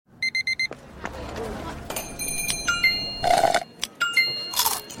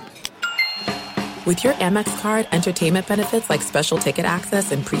With your Amex card, entertainment benefits like special ticket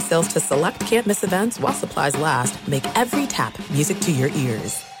access and pre-sales to select can't-miss events while supplies last make every tap music to your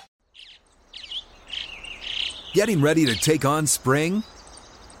ears. Getting ready to take on spring?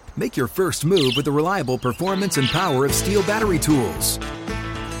 Make your first move with the reliable performance and power of Steel battery tools.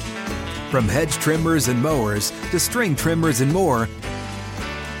 From hedge trimmers and mowers to string trimmers and more,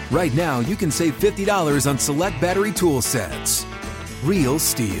 right now you can save $50 on select battery tool sets. Real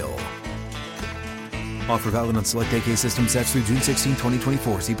Steel. Offer valid on select AK system sets through June 16,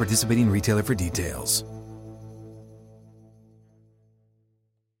 2024. See participating retailer for details.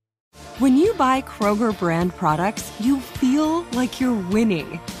 When you buy Kroger brand products, you feel like you're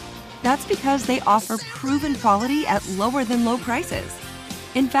winning. That's because they offer proven quality at lower than low prices.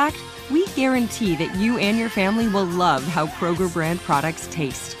 In fact, we guarantee that you and your family will love how Kroger brand products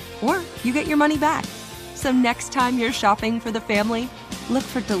taste, or you get your money back. So next time you're shopping for the family, look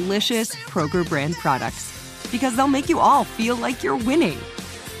for delicious Kroger brand products, because they'll make you all feel like you're winning.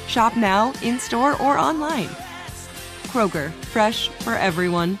 Shop now, in-store, or online. Kroger, fresh for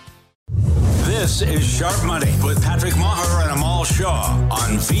everyone. This is Sharp Money with Patrick Maher and Amal Shaw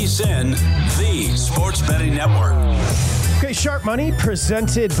on VSiN, the Sports Betting Network. Okay, Sharp Money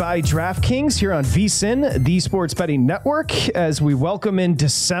presented by DraftKings here on VSiN, the Sports Betting Network. As we welcome in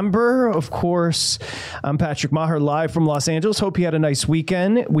December, of course, I'm Patrick Maher live from Los Angeles. Hope you had a nice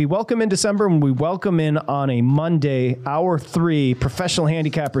weekend. We welcome in December and we welcome in on a Monday, hour 3, professional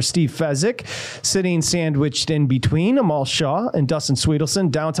handicapper Steve Fezzik, sitting sandwiched in between Amal Shaw and Dustin Sweetelson,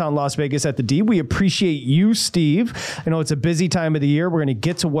 downtown Las Vegas at the D. We appreciate you, Steve. I know it's a busy time of the year. We're going to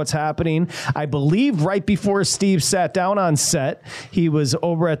get to what's happening. I believe right before Steve sat down on set, he was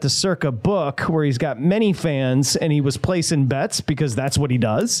over at the Circa Book where he's got many fans and he was placing bets because that's what he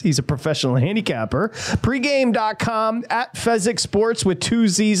does. He's a professional handicapper. Pregame.com at Fezzik Sports with 2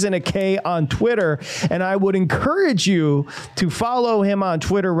 Z's and a K on Twitter. And I would encourage you to follow him on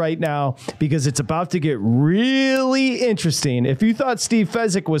Twitter right now because it's about to get really interesting. If you thought Steve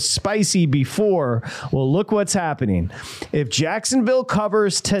Fezzik was spicy before, well, look what's happening. If Jacksonville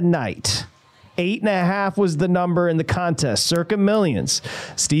covers tonight, 8.5 was the number in the contest, Circa Millions.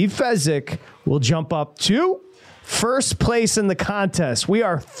 Steve Fezzik will jump up to first place in the contest. We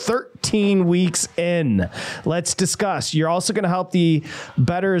are 13 weeks in. Let's discuss. You're also going to help the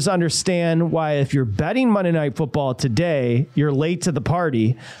bettors understand why if you're betting Monday Night Football today, you're late to the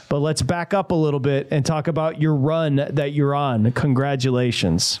party. But let's back up a little bit and talk about your run that you're on.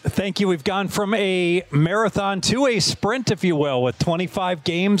 Congratulations. Thank you. We've gone from a marathon to a sprint, if you will, with 25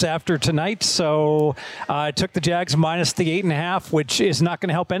 games after tonight. So I took the Jags minus the 8.5, which is not going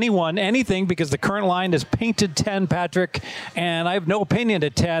to help anything because the current line is painted 10, Patrick, and I have no opinion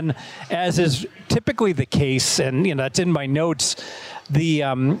at 10, as is typically the case. And, that's in my notes. The,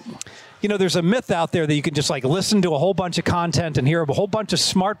 there's a myth out there that you can just listen to a whole bunch of content and hear a whole bunch of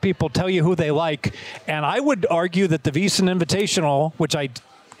smart people tell you who they like. And I would argue that the VSiN Invitational, which I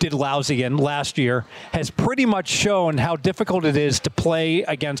did lousy in last year, has pretty much shown how difficult it is to play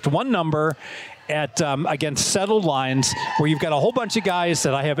against one number at against settled lines where you've got a whole bunch of guys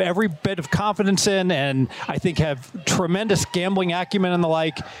that I have every bit of confidence in and I think have tremendous gambling acumen and the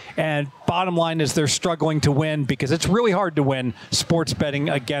like. And bottom line is they're struggling to win because it's really hard to win sports betting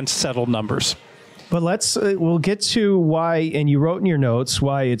against settled numbers. But we'll get to why, and you wrote in your notes,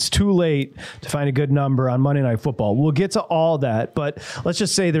 why it's too late to find a good number on Monday Night Football. We'll get to all that, but let's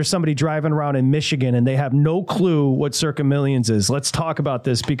just say there's somebody driving around in Michigan and they have no clue what Circa Millions is. Let's talk about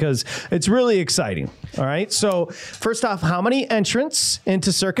this because it's really exciting. All right. So first off, how many entrants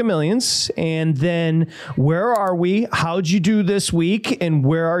into Circa Millions? And then where are we? How'd you do this week? And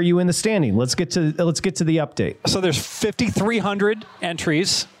where are you in the standing? Let's get to the update. So there's 5,300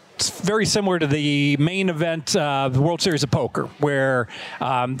 entries. It's very similar to the main event, the World Series of Poker, where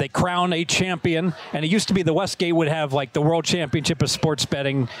they crown a champion. And it used to be the Westgate would have the World Championship of sports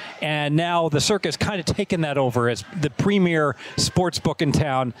betting. And now the Circa has kind of taken that over as the premier sports book in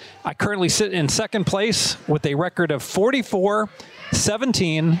town. I currently sit in second place with a record of 44,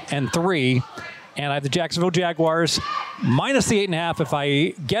 17, and 3. And I have the Jacksonville Jaguars minus the 8.5. If I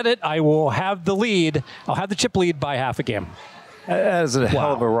get it, I will have the lead. I'll have the chip lead by half a game. That is a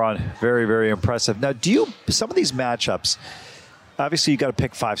hell of a run. Very, very impressive. Now, some of these matchups, obviously you got to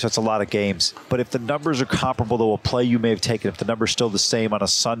pick 5, so it's a lot of games. But if the numbers are comparable to a play you may have taken, if the number's still the same on a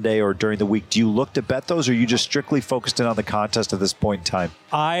Sunday or during the week, do you look to bet those, or are you just strictly focused in on the contest at this point in time?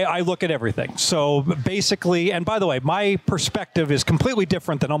 I look at everything. So basically, and by the way, my perspective is completely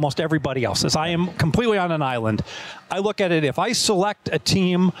different than almost everybody else's. I am completely on an island. I look at it, if I select a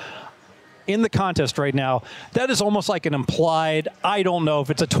team in the contest right now, that is almost like an implied, I don't know if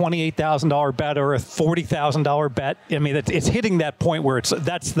it's a $28,000 bet or a $40,000 bet. I mean, it's hitting that point where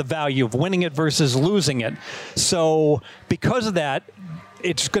that's the value of winning it versus losing it. So because of that,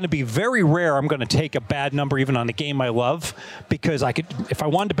 it's going to be very rare I'm going to take a bad number even on a game I love, because I could, if I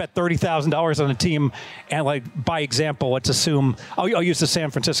wanted to bet $30,000 on a team, and like by example, let's assume I'll use the San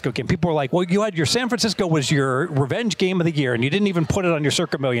Francisco game. People were like, well, you had your San Francisco was your revenge game of the year and you didn't even put it on your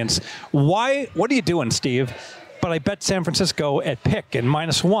Circa Millions. Why? What are you doing, Steve? But I bet San Francisco at pick and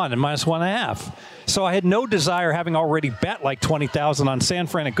 -1 and -1.5. So I had no desire, having already bet like 20,000 on San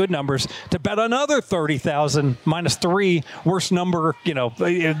Fran at good numbers, to bet another 30,000 -3, worst number,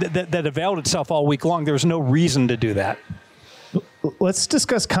 that availed itself all week long. There was no reason to do that. Let's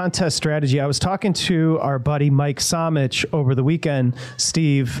discuss contest strategy. I was talking to our buddy Mike Somich over the weekend,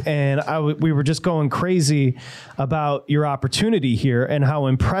 Steve, and we were just going crazy about your opportunity here and how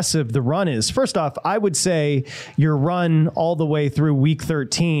impressive the run is. First off, I would say your run all the way through week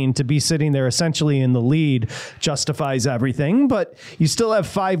 13 to be sitting there essentially in the lead justifies everything, but you still have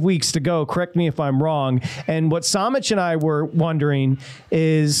 5 weeks to go. Correct me if I'm wrong. And what Somich and I were wondering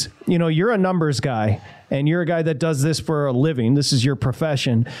is, you're a numbers guy, and you're a guy that does this for a living. This is your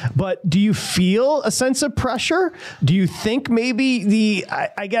profession. But do you feel a sense of pressure? Do you think maybe the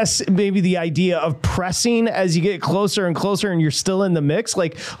idea of pressing as you get closer and closer and you're still in the mix?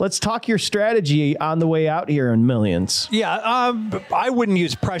 Like, let's talk your strategy on the way out here in Millions. Yeah, I wouldn't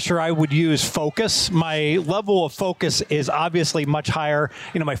use pressure. I would use focus. My level of focus is obviously much higher.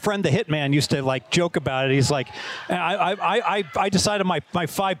 My friend, the Hitman, used to joke about it. He's like, I decided my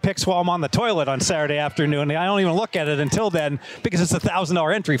 5 picks while I'm on the toilet on Saturday afternoon. I don't even look at it until then because it's a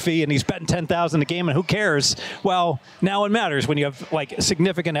 $1,000 entry fee and he's betting $10,000 a game and who cares? Well, now it matters when you have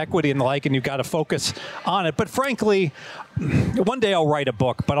significant equity and the like, and you've got to focus on it. But frankly, one day I'll write a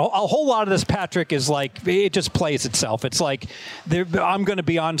book, but a whole lot of this, Patrick, is it just plays itself. It's I'm going to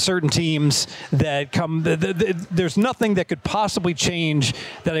be on certain teams that come. There's nothing that could possibly change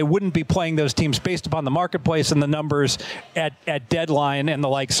that I wouldn't be playing those teams based upon the marketplace and the numbers at deadline and the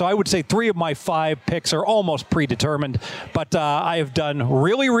like. So I would say 3 of my 5 picks are almost predetermined, but I have done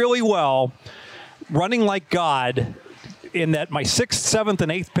really, really well running like God, in that my 6th, 7th,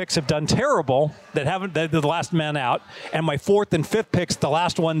 and 8th picks have done terrible, they're the last man out, and my 4th and 5th picks, the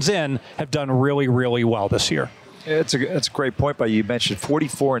last ones in, have done really, really well this year. It's a great point by you. You mentioned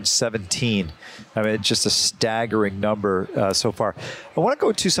 44 and 17. I mean, it's just a staggering number so far. I want to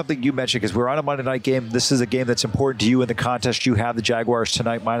go to something you mentioned because we're on a Monday night game. This is a game that's important to you in the contest. You have the Jaguars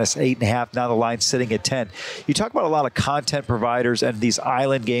tonight -8.5. Now the line's sitting at 10. You talk about a lot of content providers and these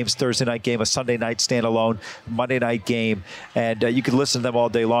island games, Thursday night game, a Sunday night standalone, Monday night game, and you can listen to them all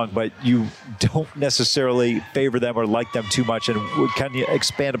day long, but you don't necessarily favor them or like them too much. And can you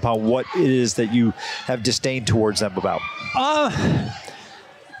expand upon what it is that you have disdain towards them about?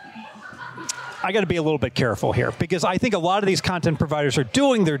 I got to be a little bit careful here because I think a lot of these content providers are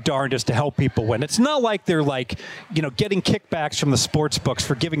doing their darndest to help people win. It's not like they're getting kickbacks from the sports books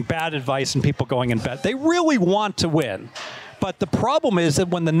for giving bad advice and people going and bet. They really want to win. But the problem is that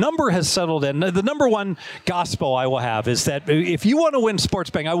when the number has settled in, the number one gospel I will have is that if you want to win sports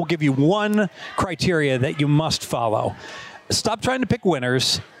betting, I will give you one criteria that you must follow. Stop trying to pick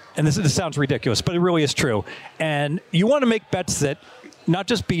winners. And this sounds ridiculous, but it really is true. And you want to make bets that not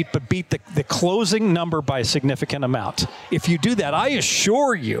just beat the closing number by a significant amount. If you do that, I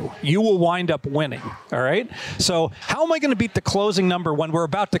assure you, you will wind up winning, all right? So how am I going to beat the closing number when we're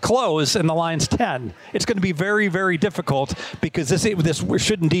about to close and the line's 10? It's going to be very, very difficult because this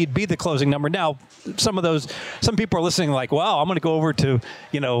should indeed be the closing number. Now, some people are listening like, well, I'm going to go over to,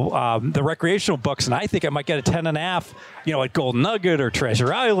 the recreational books and I think I might get a 10.5, at Golden Nugget or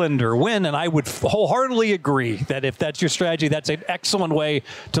Treasure Island or Wynn, and I would wholeheartedly agree that if that's your strategy, that's an excellent way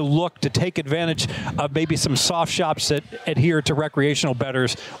to look to take advantage of maybe some soft shops that adhere to recreational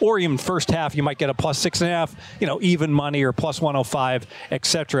bettors, or even first half you might get a +6.5, even money or +105,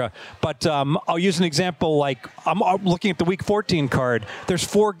 etc. But I'll use an example like I'm looking at the Week 14 card. There's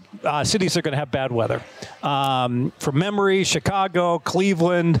 4 cities that are going to have bad weather. From memory, Chicago,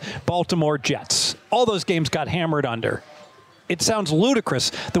 Cleveland, Baltimore, Jets. All those games got hammered under. It sounds ludicrous.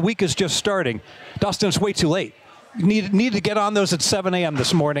 The week is just starting. Dustin, it's way too late. You need to get on those at 7 a.m.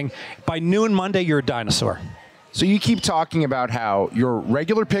 this morning. By noon Monday, you're a dinosaur. So you keep talking about how your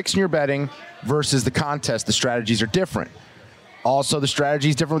regular picks in your betting versus the contest, the strategies are different. Also, the strategy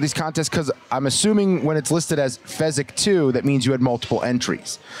is different with these contests because I'm assuming when it's listed as Fezzik 2, that means you had multiple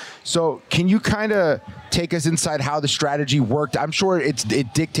entries. So can you kind of take us inside how the strategy worked? I'm sure it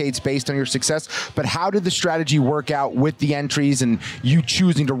dictates based on your success, but how did the strategy work out with the entries and you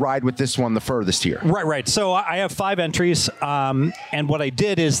choosing to ride with this one the furthest here? Right. So I have 5 entries, and what I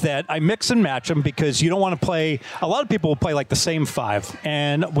did is that I mix and match them because you don't want to play. A lot of people will play like the same 5,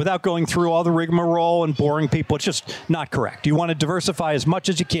 and without going through all the rigmarole and boring people, it's just not correct. You want to diversify as much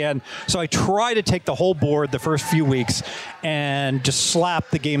as you can. So I try to take the whole board the first few weeks and just slap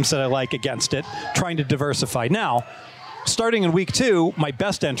the games that I like against it, trying to diversify. Now, starting in week 2, my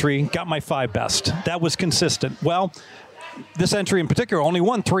best entry got my 5 best. That was consistent. Well, this entry in particular only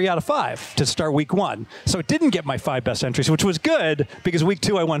won 3 out of 5 to start week 1. So it didn't get my 5 best entries, which was good because week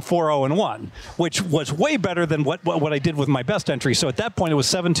 2 I went 4-0-1, which was way better than what I did with my best entry. So at that point it was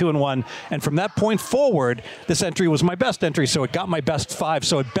 7-2-1. And from that point forward, this entry was my best entry. So it got my best 5.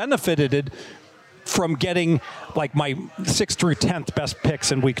 So it benefited from getting like my 6th through 10th best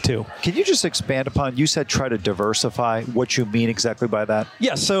picks in week 2. Can you just expand upon, you said try to diversify, what you mean exactly by that?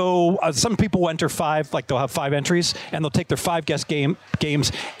 Yeah, so some people enter 5, like they'll have 5 entries, and they'll take their 5 guest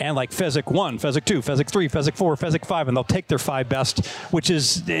games and like Fezzik 1, Fezzik 2, Fezzik 3, Fezzik 4, Fezzik 5, and they'll take their 5 best, which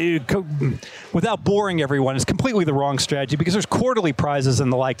is, without boring everyone, is completely the wrong strategy because there's quarterly prizes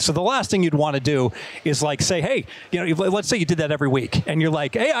and the like. So the last thing you'd want to do is like say, hey, let's say you did that every week, and you're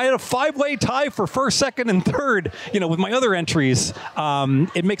like, hey, I had a 5-way tie for first, second, and third, with my other entries.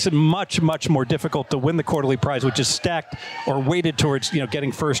 It makes it much, much more difficult to win the quarterly prize, which is stacked or weighted towards,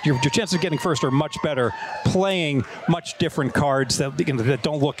 getting first. Your chances of getting first are much better playing much different cards that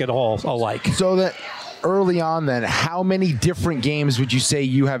don't look at all alike. So that early on then, how many different games would you say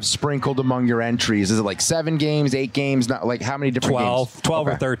you have sprinkled among your entries? Is it like 7 games, 8 games? Not like how many different 12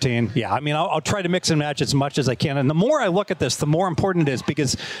 okay. or 13. Yeah, I mean, I'll try to mix and match as much as I can. And the more I look at this, the more important it is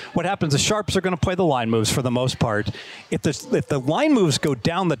because what happens is sharps are going to play the line moves for the most part. If the line moves go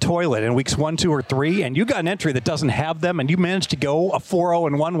down the toilet in weeks 1, 2, or 3, and you got an entry that doesn't have them, and you manage to go a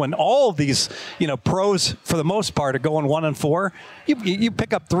 4-0-1 when all of these, pros for the most part are going 1-4, you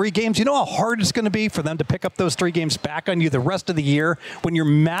pick up 3 games. You know how hard it's going to be for them to pick up those 3 games back on you the rest of the year when you're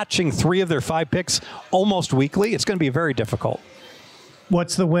matching 3 of their 5 picks almost weekly? It's going to be very difficult.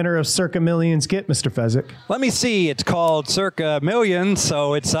 What's the winner of Circa Millions get, Mr. Fezzik? Let me see. It's called Circa Millions,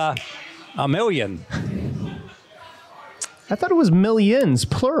 so it's a million. I thought it was millions,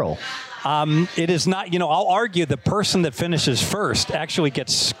 plural. It is not, I'll argue the person that finishes first actually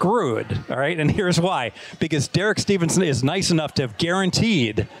gets screwed, all right? And here's why. Because Derek Stevenson is nice enough to have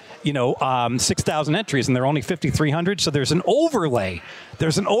guaranteed 6,000 entries, and they're only 5,300. So there's an overlay.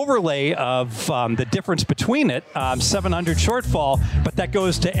 There's an overlay of the difference between it, 700 shortfall, but that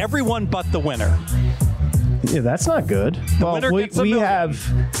goes to everyone but the winner. Yeah, that's not good.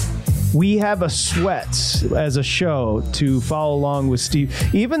 We have a sweat as a show to follow along with Steve.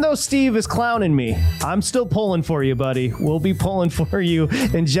 Even though Steve is clowning me, I'm still pulling for you, buddy. We'll be pulling for you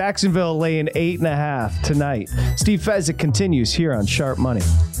in Jacksonville, laying 8.5 tonight. Steve Fezzik continues here on Sharp Money.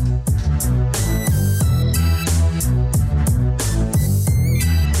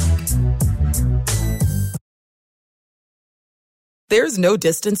 There's no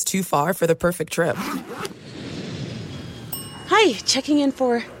distance too far for the perfect trip. Hi, checking in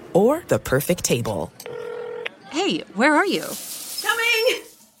for... Or the perfect table. Hey, where are you? Coming!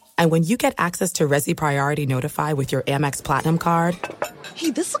 And when you get access to Resi Priority Notify with your Amex Platinum card...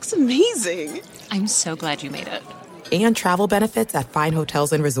 Hey, this looks amazing. I'm so glad you made it. And travel benefits at fine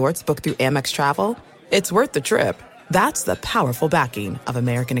hotels and resorts booked through Amex Travel, it's worth the trip. That's the powerful backing of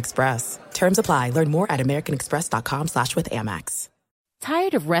American Express. Terms apply. Learn more at americanexpress.com/withAmex.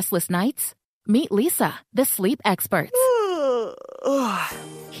 Tired of restless nights? Meet Leesa, the sleep experts.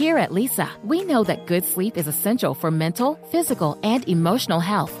 Here at Leesa, we know that good sleep is essential for mental, physical, and emotional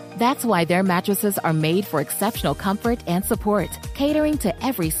health. That's why their mattresses are made for exceptional comfort and support, catering to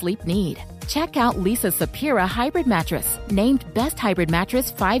every sleep need. Check out Leesa's Sapira Hybrid Mattress, named Best Hybrid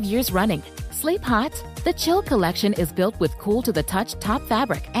Mattress 5 years running. Sleep hot? The Chill Collection is built with cool-to-the-touch top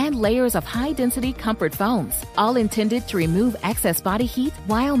fabric and layers of high-density comfort foams, all intended to remove excess body heat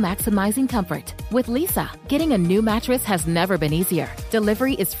while maximizing comfort. With Leesa, getting a new mattress has never been easier.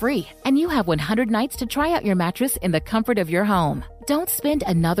 Delivery is free, and you have 100 nights to try out your mattress in the comfort of your home. Don't spend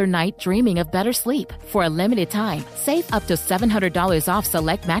another night dreaming of better sleep. For a limited time, save up to $700 off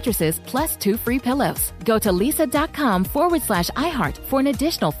select mattresses plus 2 free pillows. Go to leesa.com/iHeart for an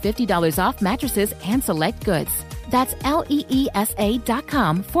additional $50 off mattresses and select goods. That's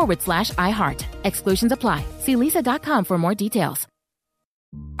LEESA.com/iHeart. Exclusions apply. See leesa.com for more details.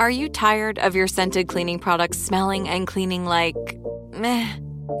 Are you tired of your scented cleaning products smelling and cleaning like meh?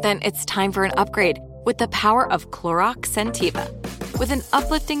 Then it's time for an upgrade with the power of Clorox Scentiva. With an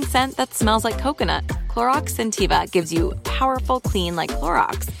uplifting scent that smells like coconut, Clorox Scentiva gives you powerful clean like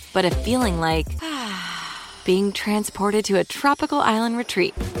Clorox, but a feeling like being transported to a tropical island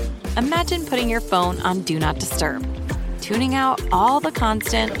retreat. Imagine putting your phone on Do Not Disturb, tuning out all the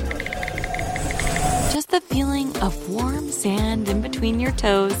constant, just the feeling of warm sand in between your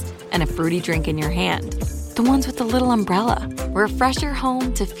toes and a fruity drink in your hand. The ones with the little umbrella. Refresh your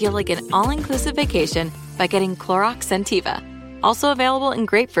home to feel like an all-inclusive vacation by getting Clorox Scentiva. Also available in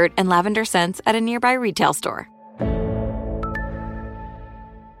grapefruit and lavender scents at a nearby retail store.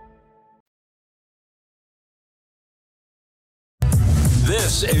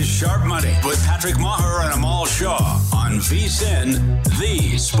 This is Sharp Money with Patrick Maher and Amal Shaw on VSiN,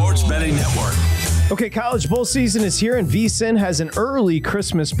 the Sports Betting Network. Okay, college bowl season is here, and VSiN has an early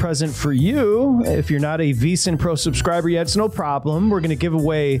Christmas present for you. If you're not a VSiN Pro subscriber yet, it's no problem. We're going to give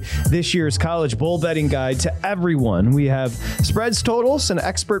away this year's college bowl betting guide to everyone. We have spreads, totals, and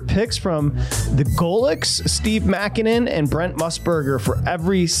expert picks from the Golics, Steve Makinen, and Brent Musburger for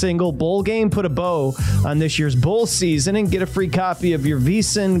every single bowl game. Put a bow on this year's bowl season and get a free copy of your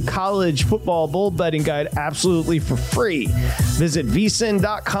VSiN college football bowl betting guide absolutely for free. Visit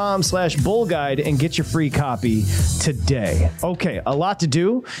vsin.com/bowl guide and get your free copy today. Okay, a lot to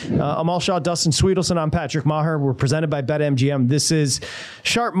do. Amal Shaw, Dustin Sweetelson, I'm Patrick Maher. We're presented by BetMGM. This is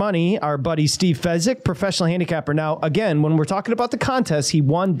Sharp Money. Our buddy Steve Fezzik, professional handicapper. Now, again, when we're talking about the contest, he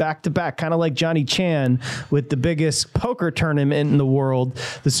won back-to-back, kind of like Johnny Chan with the biggest poker tournament in the world.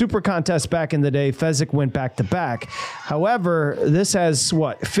 The Super Contest back in the day, Fezzik went back-to-back. However, this has,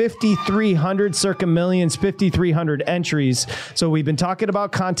 5,300 circa millions, 5,300 entries. So we've been talking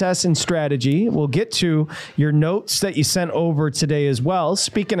about contests and strategy. We'll get to your notes that you sent over today as well.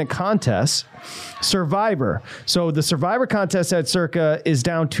 Speaking of contests, Survivor. So the Survivor contest at Circa is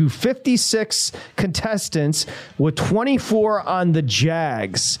down to 56 contestants with 24 on the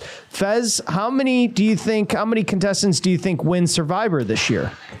Jags. Fez, how many contestants do you think win Survivor this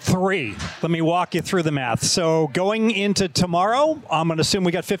year? 3. Let me walk you through the math. So going into tomorrow, I'm going to assume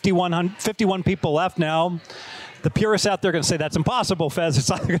we got 51 people left now. The purists out there are going to say that's impossible, Fez. It's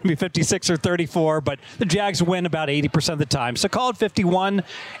either going to be 56 or 34, but the Jags win about 80% of the time. So call it 51.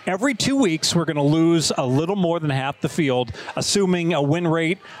 Every 2 weeks, we're going to lose a little more than half the field, assuming a win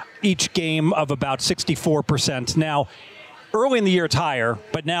rate each game of about 64%. Now, early in the year, it's higher,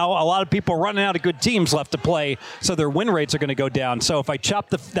 but now a lot of people are running out of good teams left to play, so their win rates are going to go down. So if I chop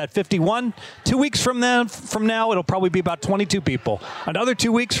that 51, 2 weeks from now, it'll probably be about 22 people. Another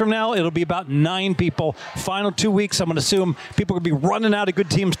 2 weeks from now, it'll be about 9 people. Final 2 weeks, I'm going to assume people will be running out of good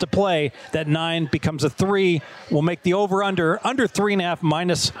teams to play. That 9 becomes a 3. We'll make the over-under, under 3.5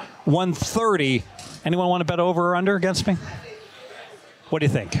 minus 130. Anyone want to bet over or under against me? What do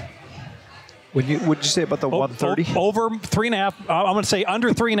you think? What'd you say about the 130? Over 3.5. I'm going to say under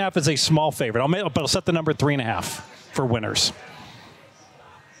 3.5 is a small favorite. But I'll set the number at 3.5 for winners.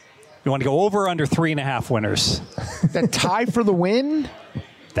 You want to go over or under 3.5 winners? That tie for the win?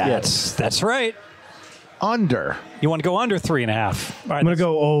 That's right. Under. You want to go under 3.5. Right, I'm going to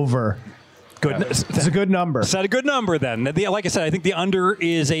go over. Good. It's a good number. Set a good number then. Like I said, I think the under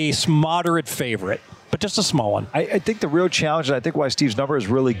is a moderate favorite, but just a small one. I think the real challenge, and I think why Steve's number is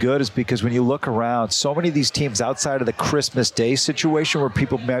really good, is because when you look around, so many of these teams outside of the Christmas Day situation where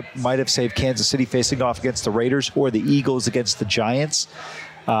people might have saved Kansas City facing off against the Raiders or the Eagles against the Giants,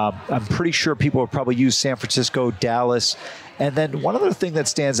 I'm pretty sure people will probably use San Francisco, Dallas. And then one other thing that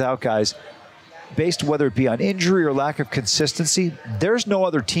stands out, guys, based whether it be on injury or lack of consistency, there's no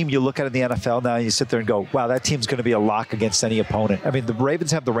other team you look at in the NFL now and you sit there and go, wow, that team's going to be a lock against any opponent. I mean, the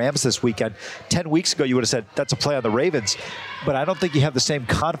Ravens have the Rams this weekend. 10 weeks ago, you would have said, that's a play on the Ravens. But I don't think you have the same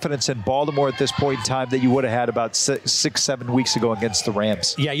confidence in Baltimore at this point in time that you would have had about 6-7 weeks ago against the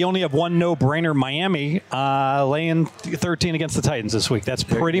Rams. Yeah, you only have one no-brainer, Miami, laying 13 against the Titans this week. That's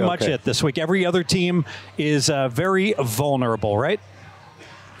pretty much it this week. Every other team is very vulnerable, right?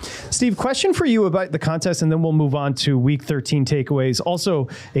 Steve, question for you about the contest, and then we'll move on to Week 13 takeaways. Also,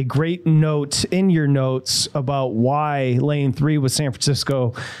 a great note in your notes about why Lane 3 with San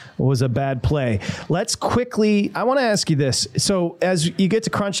Francisco was a bad play. Let's quickly, I want to ask you this. So as you get to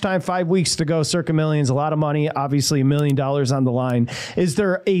crunch time, 5 weeks to go, circa millions, a lot of money, obviously $1 million on the line. Is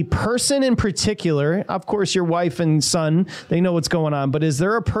there a person in particular, of course, your wife and son, they know what's going on, but is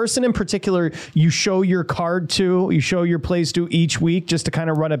there a person in particular you show your card to, you show your plays to each week just to kind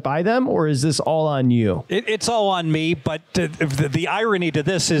of run it by them, or is this all on you? It's all on me, but the irony to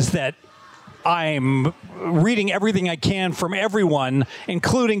this is that I'm reading everything I can from everyone,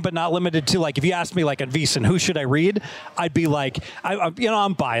 including but not limited to, like, if you asked me, like, at VSiN, who should I read? I'd be like,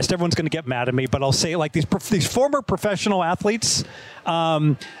 I'm biased. Everyone's going to get mad at me, but I'll say, like, these former professional athletes.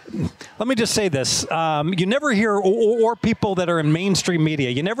 Let me just say this. You never hear, or people that are in mainstream media,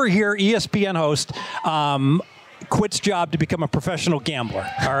 you never hear ESPN host quits job to become a professional gambler.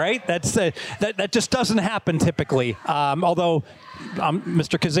 All right? That just doesn't happen typically. Although,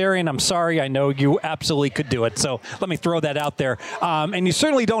 Mr. Kazarian, I'm sorry. I know you absolutely could do it. So let me throw that out there. And you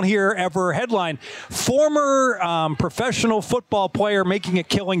certainly don't hear ever headline, former professional football player making a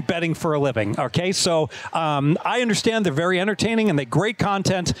killing betting for a living. Okay, so I understand they're very entertaining and they're great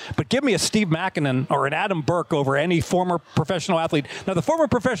content, but give me a Steve Makinen or an Adam Burke over any former professional athlete. Now, the former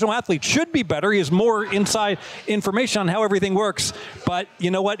professional athlete should be better. He has more inside information on how everything works, but you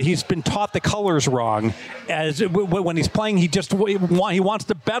know what? He's been taught the colors wrong. As when he's playing, he wants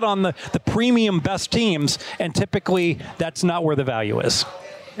to bet on the premium best teams, and typically that's not where the value is.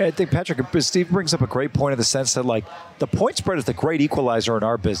 I think, Patrick, Steve brings up a great point in the sense that, like, the point spread is the great equalizer in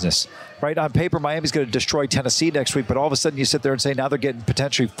our business, right? On paper, Miami's going to destroy Tennessee next week, but all of a sudden you sit there and say, now they're getting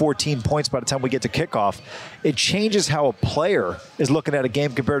potentially 14 points by the time we get to kickoff. It changes how a player is looking at a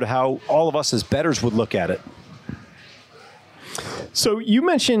game compared to how all of us as bettors would look at it. So you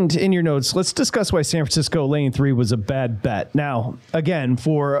mentioned in your notes, let's discuss why San Francisco laying 3 was a bad bet. Now, again,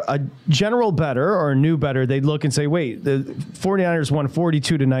 for a general bettor or a new bettor, they'd look and say, wait, the 49ers won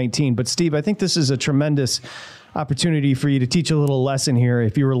 42-19. But Steve, I think this is a tremendous opportunity for you to teach a little lesson here.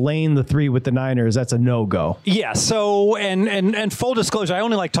 If you were laying the 3 with the Niners, that's a no-go. Yeah, so, and full disclosure, I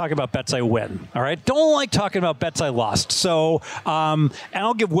only like talking about bets I win, all right? Don't like talking about bets I lost. So, and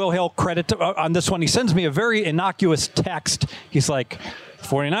I'll give Will Hill credit on this one. He sends me a very innocuous text. He's like,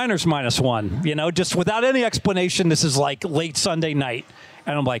 49ers -1, just without any explanation. This is like late Sunday night.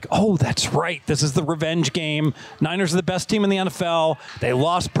 And I'm like, oh, that's right. This is the revenge game. Niners are the best team in the NFL. They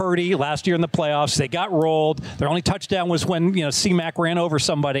lost Purdy last year in the playoffs. They got rolled. Their only touchdown was when, C-Mac ran over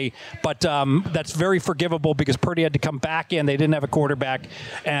somebody. But that's very forgivable because Purdy had to come back in. They didn't have a quarterback.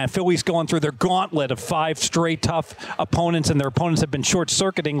 And Philly's going through their gauntlet of 5 straight tough opponents, and their opponents have been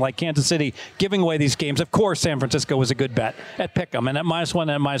short-circuiting like Kansas City, giving away these games. Of course, San Francisco was a good bet at Pick'em and at -1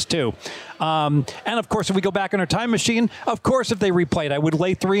 and at -2. And, of course, if we go back in our time machine, of course, if they replayed, I would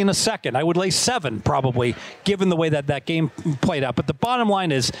lay 3 in a second. I would lay 7 probably, given the way that game played out. But the bottom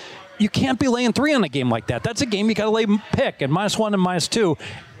line is, you can't be laying 3 on a game like that. That's a game you got to lay pick, and -1 and -2.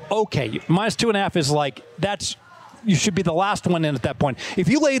 Okay, -2.5 is like, you should be the last one in at that point. If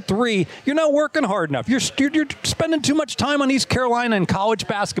you laid 3, you're not working hard enough. You're spending too much time on East Carolina and college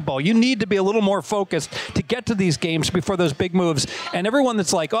basketball. You need to be a little more focused to get to these games before those big moves. And everyone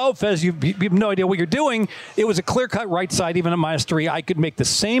that's like, oh, Fez, you have no idea what you're doing. It was a clear-cut right side, even at -3. I could make the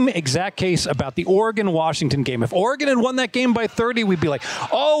same exact case about the Oregon-Washington game. If Oregon had won that game by 30, we'd be like,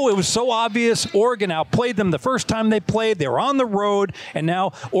 oh, it was so obvious. Oregon outplayed them the first time they played. They were on the road, and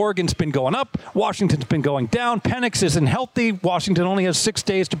now Oregon's been going up. Washington's been going down. Penix isn't healthy. Washington only has 6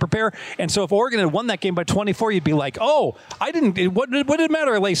 days to prepare. And so if Oregon had won that game by 24, you'd be like, oh, what did it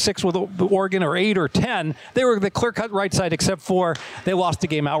matter? I lay 6 with Oregon or 8 or 10. They were the clear-cut right side, except for they lost the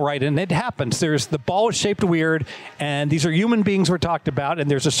game outright. And it happens. The ball is shaped weird, and these are human beings we're talked about, and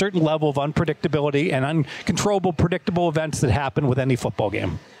there's a certain level of unpredictability and uncontrollable, predictable events that happen with any football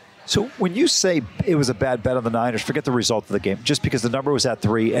game. So when you say it was a bad bet on the Niners, forget the result of the game, just because the number was at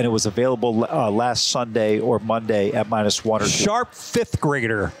 3 and it was available last Sunday or Monday at -1 or 2. Sharp 5th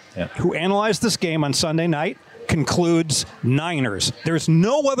grader who analyzed this game on Sunday night concludes Niners. There's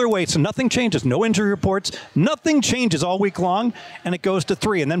no other way, so nothing changes. No injury reports. Nothing changes all week long, and it goes to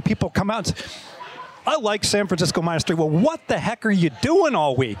 3. And then people come out and say, I like San Francisco -3. Well, what the heck are you doing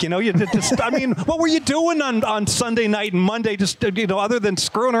all week? What were you doing on Sunday night and Monday, other than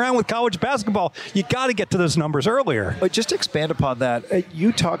screwing around with college basketball? You got to get to those numbers earlier. But just to expand upon that,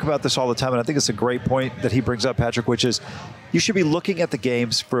 you talk about this all the time, and I think it's a great point that he brings up, Patrick, which is you should be looking at the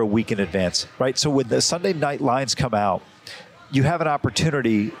games for a week in advance, right? So when the Sunday night lines come out, you have an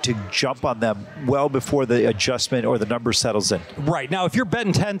opportunity to jump on them well before the adjustment or the number settles in. Right. Now, if you're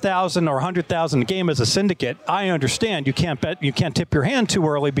betting 10,000 or 100,000 a game as a syndicate, I understand you can't tip your hand too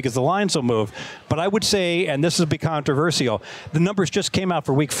early because the lines will move. But I would say, and this will be controversial, the numbers just came out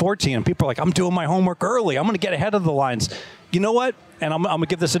for week 14, and people are like, I'm doing my homework early. I'm going to get ahead of the lines. You know what? And I'm going to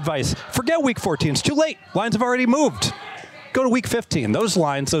give this advice. Forget week 14. It's too late. Lines have already moved. Go to week 15. Those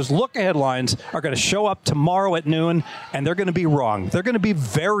lines, those look-ahead lines, are going to show up tomorrow at noon, and they're going to be wrong. They're going to be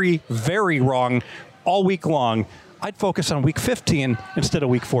very, very wrong all week long. I'd focus on week 15 instead of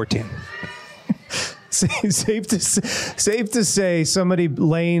week 14. safe to say somebody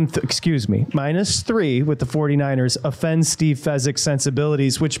laying, -3 with the 49ers offends Steve Fezzik's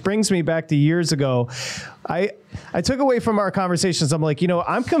sensibilities, which brings me back to years ago. I took away from our conversations. I'm like,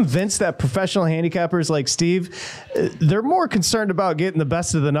 I'm convinced that professional handicappers like Steve, they're more concerned about getting the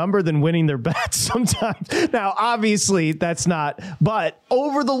best of the number than winning their bets sometimes. Now, obviously, that's not. But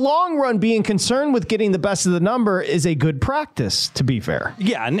over the long run, being concerned with getting the best of the number is a good practice, to be fair.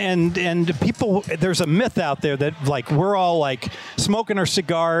 Yeah, and people, there's a myth out there that, like, we're all, like, smoking our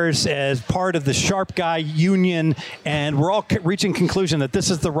cigars as part of the sharp guy union, and we're all reaching conclusion that this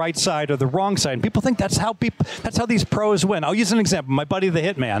is the right side or the wrong side. And people think that's how these pros win. I'll use an example. My buddy, the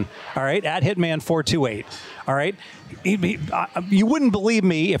Hitman, all right, at Hitman428, all right? You wouldn't believe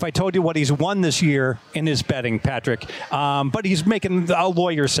me if I told you what he's won this year in his betting, Patrick. But he's making a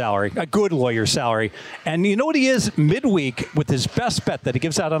lawyer salary, a good lawyer salary. And you know what he is midweek with his best bet that he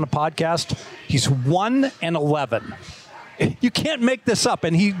gives out on a podcast? He's 1-11. You can't make this up,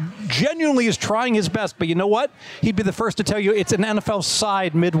 and he genuinely is trying his best. But you know what? He'd be the first to tell you it's an NFL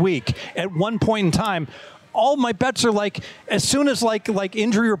side midweek. At one point in time, all my bets are like, as soon as like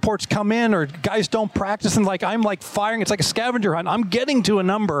injury reports come in or guys don't practice, and like I'm like firing. It's like a scavenger hunt. I'm getting to a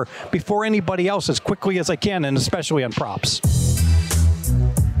number before anybody else as quickly as I can, and especially on props.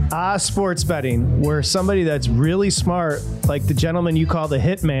 Sports betting, where somebody that's really smart, like the gentleman you call the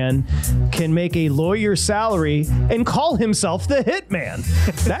Hitman, can make a lawyer salary and call himself the Hitman.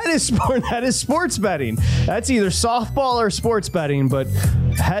 That is sports betting. That's either softball or sports betting, but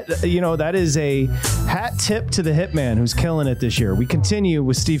that is a hat tip to the Hitman who's killing it this year. We continue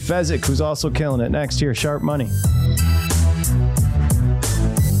with Steve Fezzik, who's also killing it next year. Sharp Money.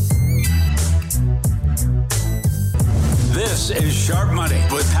 This is Sharp Money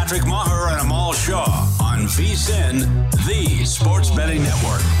with Patrick Maher and Amal Shaw on VSiN, the Sports Betting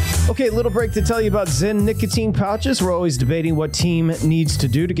Network. Okay, a little break to tell you about Zyn nicotine pouches. We're always debating what team needs to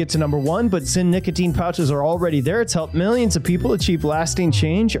do to get to number one, but Zyn nicotine pouches are already there. It's helped millions of people achieve lasting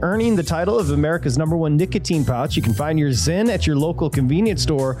change, earning the title of America's #1 nicotine pouch. You can find your Zyn at your local convenience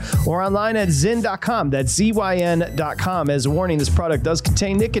store or online at Zyn.com. That's ZYN.com. As a warning, this product does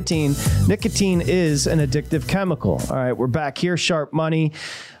contain nicotine. Nicotine is an addictive chemical. All right, we're back here. Sharp Money.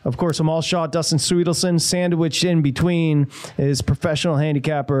 Of course, Amal Shaw, Dustin Sweetelson, sandwiched in between is professional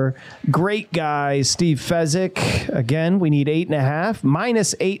handicapper, great guy, Steve Fezzik. Again, we need 8.5,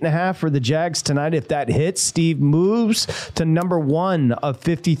 -8.5 for the Jags tonight. If that hits, Steve moves to number one of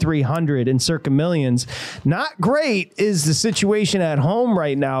 5,300 in Circa Millions. Not great is the situation at home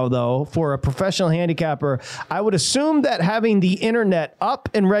right now, though, for a professional handicapper. I would assume that having the internet up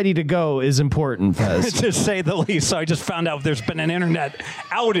and ready to go is important, Fez. To say the least. So I just found out there's been an internet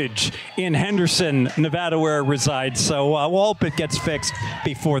outage in Henderson, Nevada, where it resides. So we'll hope it gets fixed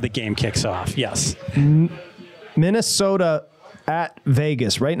before the game kicks off. Yes. Minnesota at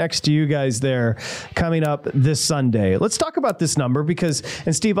Vegas, right next to you guys there, coming up this Sunday. Let's talk about this number because,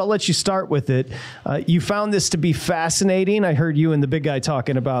 and Steve, I'll let you start with it. You found this to be fascinating. I heard you and the big guy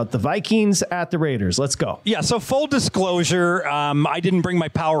talking about the Vikings at the Raiders. Let's go. Yeah, so full disclosure, I didn't bring my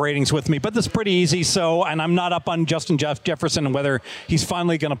power ratings with me, but that's pretty easy. So, and I'm not up on Justin Jefferson and whether he's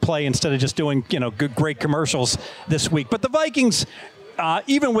finally going to play instead of just doing, good, great commercials this week. But the Vikings,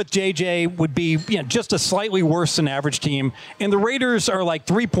 even with JJ, would be just a slightly worse than average team. And the Raiders are like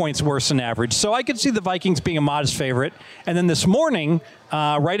 3 points worse than average. So I could see the Vikings being a modest favorite. And then this morning,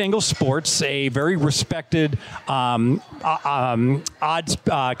 Right Angle Sports, a very respected odds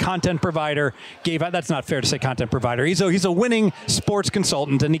content provider, gave out, that's not fair to say content provider. He's a winning sports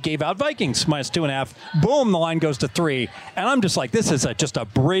consultant, and he gave out Vikings -2.5. Boom, the line goes to 3. And I'm just like, this is just a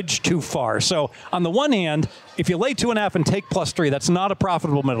bridge too far. So on the one hand, if you lay 2.5 and take +3, that's not a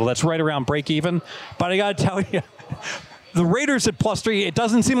profitable middle. That's right around break even. But I got to tell you, the Raiders at +3, it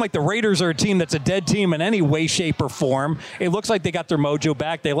doesn't seem like the Raiders are a team that's a dead team in any way, shape, or form. It looks like they got their mojo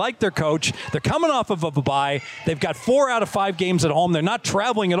back. They like their coach. They're coming off of a bye. They've got 4 out of 5 games at home. They're not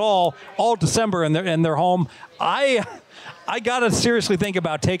traveling at all December, and they're home. I got to seriously think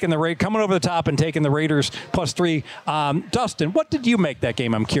about coming over the top and taking the Raiders +3. Dustin, what did you make that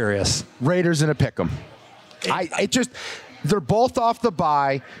game? I'm curious. Raiders in a pick'em. They're both off the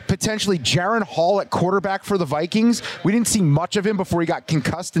bye. Potentially Jaron Hall at quarterback for the Vikings. We didn't see much of him before he got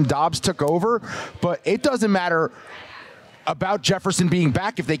concussed and Dobbs took over. But it doesn't matter about Jefferson being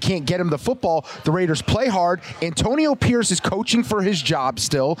back if they can't get him the football. The Raiders play hard. Antonio Pierce is coaching for his job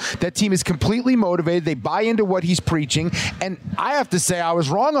still. That team is completely motivated. They buy into what he's preaching. And I have to say I was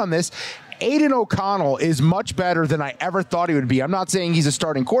wrong on this. Aiden O'Connell is much better than I ever thought he would be. I'm not saying he's a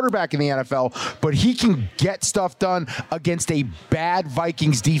starting quarterback in the NFL, but he can get stuff done against a bad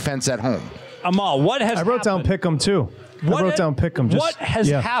Vikings defense at home. Amal, what has I wrote down Pick'em too. I wrote down Pick'em. What has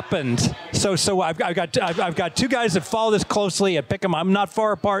happened? So I've got two guys that follow this closely at Pick'em. I'm not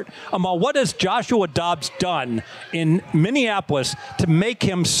far apart. Amal, what has Joshua Dobbs done in Minneapolis to make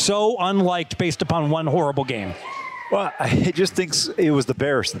him so unliked based upon one horrible game? Well, I just think it was the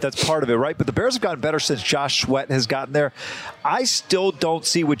Bears. That's part of it, right? But the Bears have gotten better since Josh Sweat has gotten there. I still don't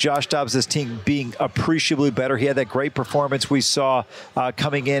see with Josh Dobbs' team being appreciably better. He had that great performance we saw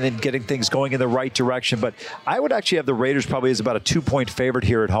coming in and getting things going in the right direction. But I would actually have the Raiders probably as about a 2-point favorite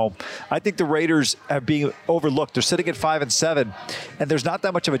here at home. I think the Raiders are being overlooked. They're sitting at 5-7, and there's not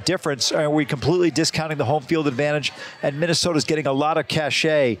that much of a difference. Are we completely discounting the home field advantage? And Minnesota's getting a lot of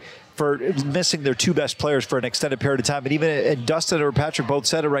cachet for missing their two best players for an extended period of time. And Dustin or Patrick both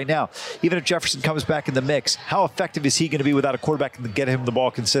said it right now. Even if Jefferson comes back in the mix, how effective is he going to be without a quarterback to get him the ball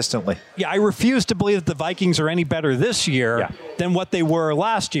consistently? Yeah, I refuse to believe that the Vikings are any better this year than what they were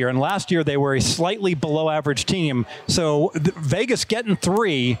last year. And last year they were a slightly below average team. So Vegas getting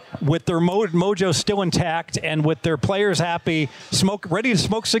 3 with their mojo still intact and with their players happy, ready to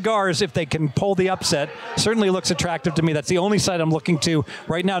smoke cigars if they can pull the upset, certainly looks attractive to me. That's the only side I'm looking to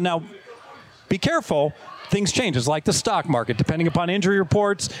right now. Now, be careful. Things change. It's like the stock market. Depending upon injury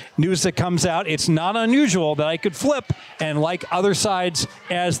reports, news that comes out, it's not unusual that I could flip and like other sides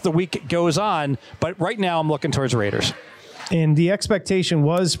as the week goes on. But right now, I'm looking towards Raiders. And the expectation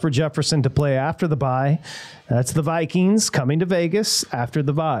was for Jefferson to play after the bye. That's the Vikings coming to Vegas after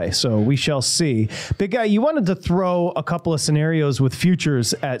the bye. So we shall see. Big guy, you wanted to throw a couple of scenarios with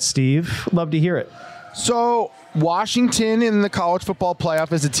futures at Steve. Love to hear it. So Washington in the college football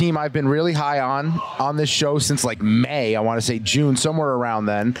playoff is a team I've been really high on this show since like May. I want to say June, somewhere around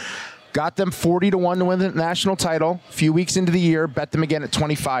then. Got them 40-1 to win the national title. A few weeks into the year, bet them again at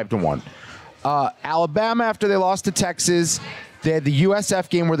 25-1. Alabama, after they lost to Texas, they had the USF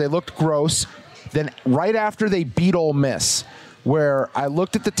game where they looked gross. Then right after they beat Ole Miss, where I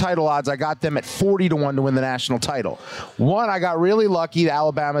looked at the title odds, I got them at 40-1 to win the national title. One, I got really lucky that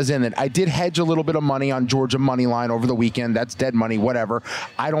Alabama's in it. I did hedge a little bit of money on Georgia money line over the weekend. That's dead money, whatever.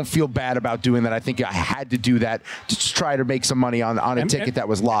 I don't feel bad about doing that. I think I had to do that to try to make some money on a ticket that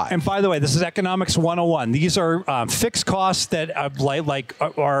was live. And by the way, this is Economics 101. These are fixed costs that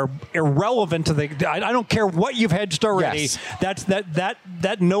are irrelevant to the. I don't care what you've hedged already. Yes.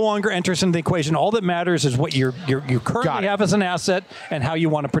 That no longer enters into the equation. All that matters is what you currently have as an asset and how you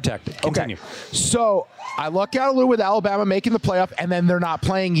want to protect it. Continue. Okay. So I luck out a little with Alabama making the playoff, and then they're not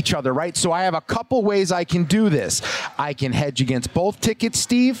playing each other, right? So I have a couple ways I can do this. I can hedge against both tickets,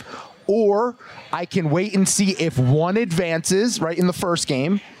 Steve, or I can wait and see if one advances right in the first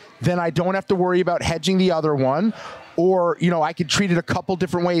game. Then I don't have to worry about hedging the other one. Or, I could treat it a couple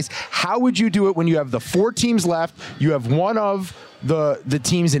different ways. How would you do it when you have the 4 teams left? You have one of the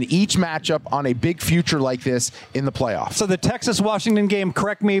teams in each matchup on a big future like this in the playoffs. So the Texas-Washington game,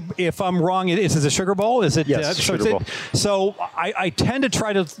 correct me if I'm wrong, is it the Sugar Bowl? Is it? Yes, Sugar Bowl. So I tend to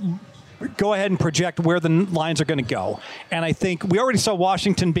try to go ahead and project where the lines are going to go. And I think we already saw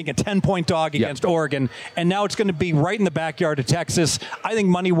Washington being a 10-point dog against Oregon, and now it's going to be right in the backyard of Texas. I think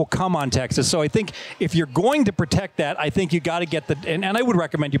money will come on Texas. So I think if you're going to protect that, I think you got to get and I would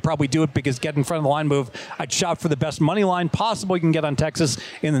recommend you probably do it because get in front of the line move. I'd shop for the best money line possible you can get on Texas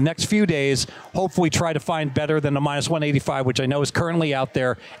in the next few days. Hopefully try to find better than a minus 185, which I know is currently out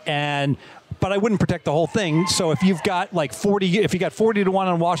there. But I wouldn't protect the whole thing. So if you've got like 40-1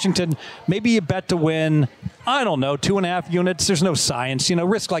 on Washington, maybe you bet to win, I don't know, 2.5 units. There's no science,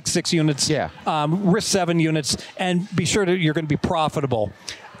 risk like 6 units, risk 7 units, and be sure that you're going to be profitable.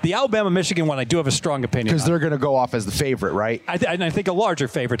 The Alabama-Michigan one, I do have a strong opinion because they're going to go off as the favorite, right? I think a larger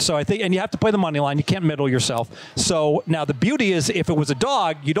favorite. So I think, and you have to play the money line. You can't middle yourself. So now the beauty is, if it was a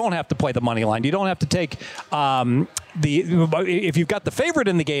dog, you don't have to play the money line. You don't have to take if you've got the favorite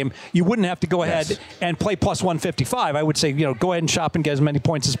in the game, you wouldn't have to go ahead and play plus 155. I would say, go ahead and shop and get as many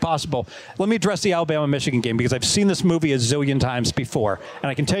points as possible. Let me address the Alabama-Michigan game because I've seen this movie a zillion times before. And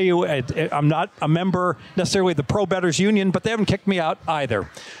I can tell you, I'm not a member necessarily of the Pro Bettors Union, but they haven't kicked me out either.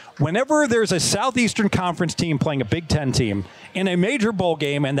 Whenever there's a Southeastern Conference team playing a Big Ten team in a major bowl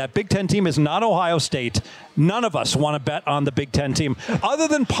game, and that Big Ten team is not Ohio State, none of us want to bet on the Big Ten team, other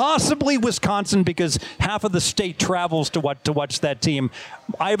than possibly Wisconsin, because half of the state travels to watch that team.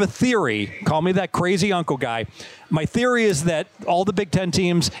 I have a theory. Call me that crazy uncle guy. My theory is that all the Big Ten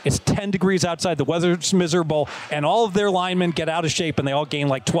teams, it's 10 degrees outside, the weather's miserable, and all of their linemen get out of shape, and they all gain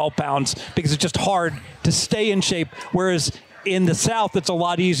like 12 pounds because it's just hard to stay in shape. Whereas In the South, it's a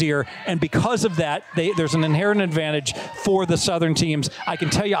lot easier, and because of that, there's an inherent advantage for the Southern teams. I can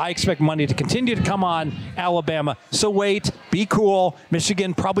tell you I expect money to continue to come on Alabama. So wait, be cool.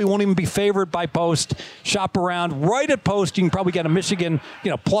 Michigan probably won't even be favored by Post. Shop around. Right at Post, you can probably get a Michigan,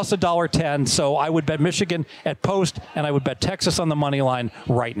 plus $1.10. So I would bet Michigan at Post, and I would bet Texas on the money line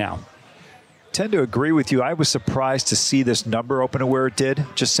right now. Tend to agree with you. I was surprised to see this number open to where it did,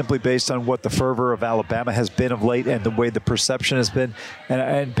 just simply based on what the fervor of Alabama has been of late and the way the perception has been.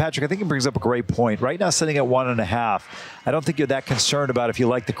 And Patrick, I think it brings up a great point. Right now, sitting at 1.5, I don't think you're that concerned about if you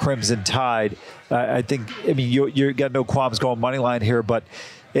like the Crimson Tide. You got no qualms going money line here, but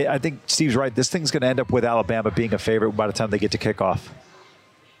I think Steve's right. This thing's going to end up with Alabama being a favorite by the time they get to kickoff.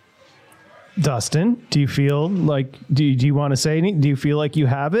 Dustin, do you feel like, do you want to say anything? Do you feel like you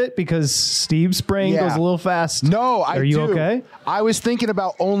have it? Because Steve's brain goes a little fast. No, I do. Are you okay? I was thinking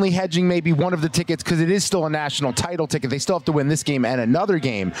about only hedging maybe one of the tickets because it is still a national title ticket. They still have to win this game and another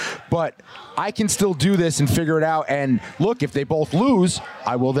game. But I can still do this and figure it out. And look, if they both lose,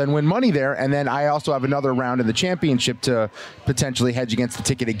 I will then win money there. And then I also have another round in the championship to potentially hedge against the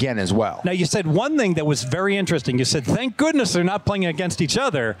ticket again as well. Now, you said one thing that was very interesting. You said, thank goodness they're not playing against each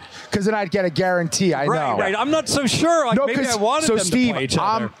other. Because then I'd get a guarantee. I know. Right. I'm not so sure. Maybe I wanted them Steve, to play each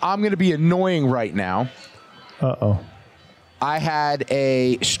other. I'm going to be annoying right now. Uh-oh. I had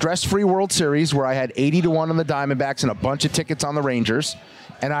a stress-free World Series where I had 80-1 on the Diamondbacks and a bunch of tickets on the Rangers.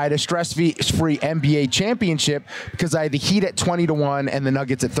 And I had a stress-free NBA championship because I had the Heat at 20-1 and the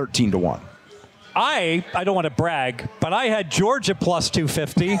Nuggets at 13-1. I don't want to brag, but I had Georgia plus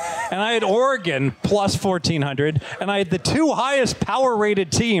 250, and I had Oregon plus 1,400, and I had the two highest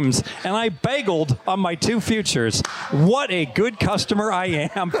power-rated teams, and I bageled on my two futures. What a good customer I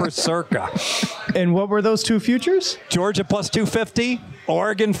am for Circa. And what were those two futures? Georgia plus 250,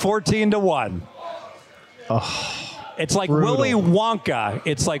 Oregon 14-1. Oh, it's like brutal. Willy Wonka.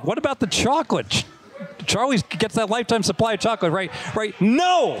 It's like, what about the chocolate? Charlie gets that lifetime supply of chocolate, right?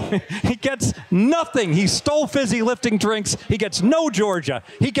 No! He gets nothing. He stole fizzy lifting drinks. He gets no Georgia.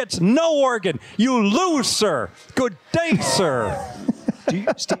 He gets no Oregon. You lose, sir. Good day, sir.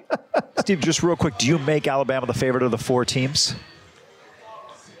 Steve, just real quick, do you make Alabama the favorite of the four teams?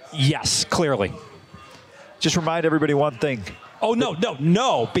 Yes, clearly. Just remind everybody one thing. Oh,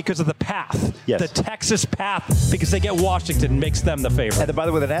 no, because of the path. Yes. The Texas path, because they get Washington, makes them the favorite. And then, by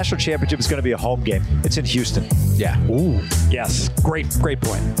the way, the national championship is going to be a home game. It's in Houston. Yeah. Ooh. Yes. Great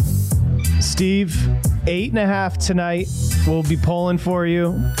point. Steve, 8.5 tonight. We'll be pulling for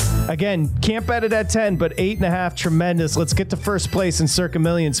you. Again, can't bet it at 10, but 8.5, tremendous. Let's get to first place in Circa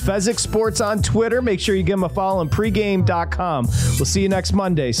Millions. Fezzik Sports on Twitter. Make sure you give him a follow on pregame.com. We'll see you next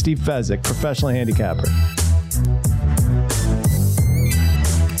Monday. Steve Fezzik, professional handicapper.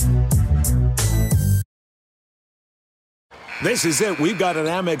 This is it. We've got an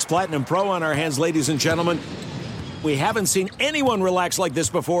Amex Platinum Pro on our hands, ladies and gentlemen. We haven't seen anyone relax like this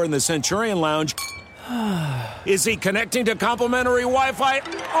before in the Centurion Lounge. Is he connecting to complimentary Wi-Fi?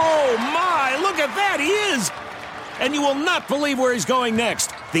 Oh, my. Look at that. He is. And you will not believe where he's going next.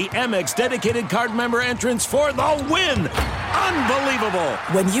 The Amex dedicated card member entrance for the win. Unbelievable.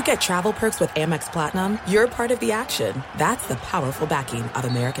 When you get travel perks with Amex Platinum, you're part of the action. That's the powerful backing of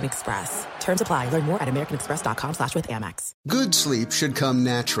American Express. Terms apply. Learn more at americanexpress.com/withAmex. Good sleep should come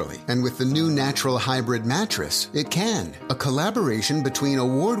naturally. And with the new Natural Hybrid mattress, it can. A collaboration between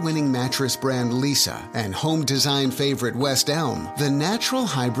award-winning mattress brand Leesa and home design favorite West Elm, the Natural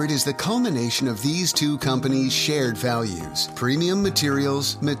Hybrid is the culmination of these two companies' shared values: premium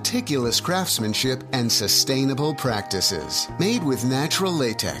materials, meticulous craftsmanship, and sustainable practices. Made with natural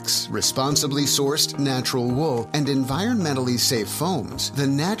latex, responsibly sourced natural wool, and environmentally safe foams, the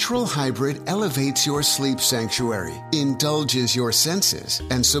Natural Hybrid elevates your sleep sanctuary, indulges your senses,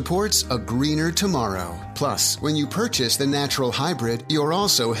 and supports a greener tomorrow. Plus, when you purchase the Natural Hybrid, you're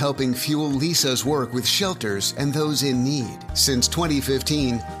also helping fuel Leesa's work with shelters and those in need. Since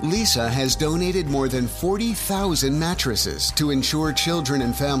 2015, Leesa has donated more than 40,000 mattresses to ensure children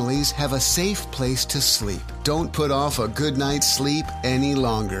and families have a safe place to sleep. Don't put off a good night's sleep any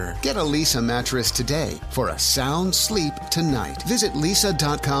longer. Get a Leesa mattress today for a sound sleep tonight. Visit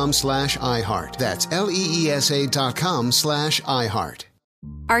leesa.com/iHeart. That's LEESA.com/iHeart.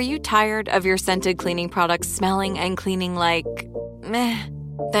 Are you tired of your scented cleaning products smelling and cleaning like meh?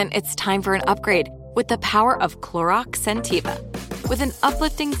 Then it's time for an upgrade with the power of Clorox Scentiva. With an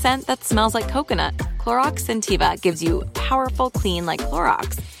uplifting scent that smells like coconut, Clorox Scentiva gives you powerful clean like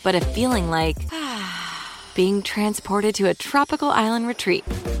Clorox, but a feeling like being transported to a tropical island retreat.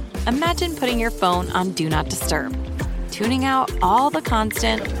 Imagine putting your phone on Do Not Disturb, tuning out all the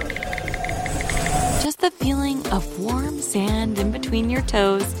constant just the feeling of warm sand in between your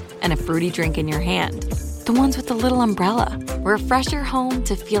toes and a fruity drink in your hand. The ones with the little umbrella. Refresh your home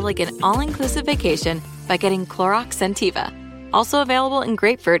to feel like an all-inclusive vacation by getting Clorox Scentiva. Also available in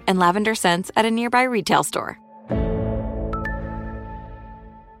grapefruit and lavender scents at a nearby retail store.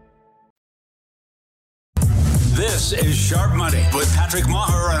 This is Sharp Money with Patrick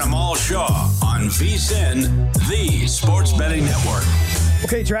Maher and Amal Shaw on VSiN, the Sports Betting Network.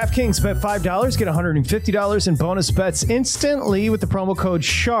 Okay, DraftKings, bet $5, get $150 in bonus bets instantly with the promo code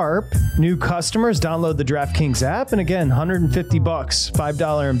SHARP. New customers, download the DraftKings app. And again, $150,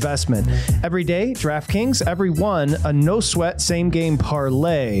 $5 investment. Every day, DraftKings, every one, a no-sweat, same-game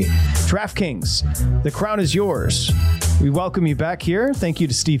parlay. DraftKings, the crown is yours. We welcome you back here. Thank you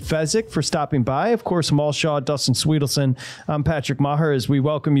to Steve Fezzik for stopping by. Of course, Amal Shaw, Dustin Sweetelson. I'm Patrick Maher as we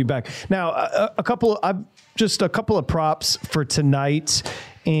welcome you back. Now, a couple of props for tonight.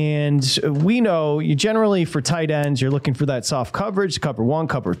 And we know you generally for tight ends, you're looking for that soft coverage, cover 1,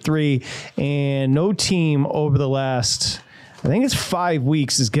 cover 3, and no team over the last, I think it's 5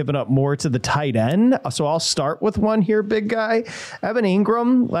 weeks, has given up more to the tight end. So I'll start with one here, big guy. Evan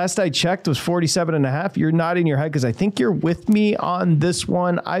Ingram, last I checked, was 47.5. You're nodding your head because I think you're with me on this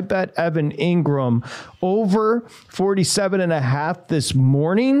one. I bet Evan Ingram over 47.5 this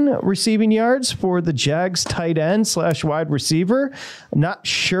morning receiving yards for the Jags tight end / wide receiver. I'm not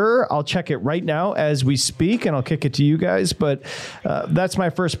sure. I'll check it right now as we speak, and I'll kick it to you guys. But that's my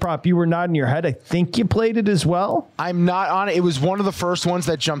first prop. You were nodding your head. I think you played it as well. I'm not on it. It was one of the first ones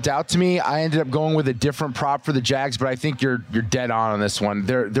that jumped out to me. I ended up going with a different prop for the Jags, but I think you're dead on this one.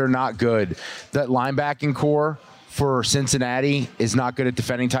 They're not good. That linebacking core for Cincinnati is not good at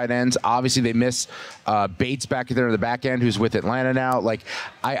defending tight ends. Obviously, they miss Bates back there in the back end, who's with Atlanta now. Like,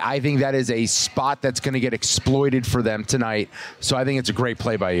 I think that is a spot that's going to get exploited for them tonight. So I think it's a great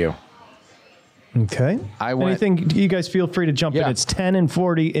play by you. Okay. Anything? You guys feel free to jump in. It's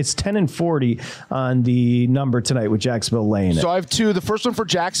 10-40. It's 10-40 on the number tonight with Jacksonville laying it. So I have two. The first one for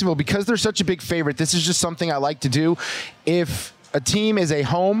Jacksonville, because they're such a big favorite. This is just something I like to do. If a team is a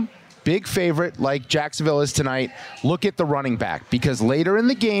home big favorite like Jacksonville is tonight, look at the running back, because later in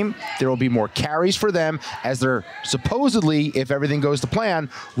the game, there will be more carries for them as they're supposedly, if everything goes to plan,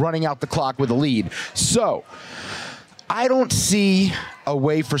 running out the clock with a lead. So I don't see a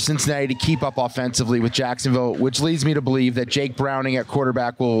way for Cincinnati to keep up offensively with Jacksonville, which leads me to believe that Jake Browning at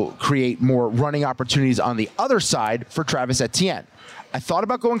quarterback will create more running opportunities on the other side for Travis Etienne. I thought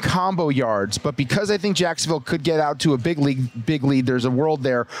about going combo yards, but because I think Jacksonville could get out to a big lead, there's a world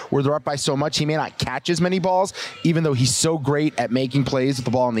there where they're up by so much he may not catch as many balls, even though he's so great at making plays with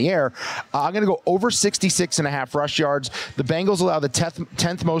the ball in the air. I'm going to go over 66.5 rush yards. The Bengals allow the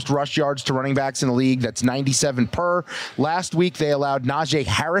 10th most rush yards to running backs in the league. That's 97 per. Last week, they allowed Najee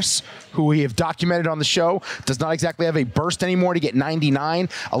Harris, who we have documented on the show, does not exactly have a burst anymore, to get 99.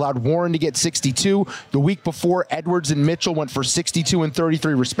 Allowed Warren to get 62. The week before, Edwards and Mitchell went for 62 and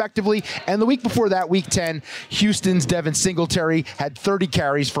 33 respectively. And the week before that, week 10, Houston's Devin Singletary had 30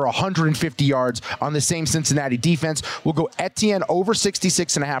 carries for 150 yards on the same Cincinnati defense. We'll go Etienne over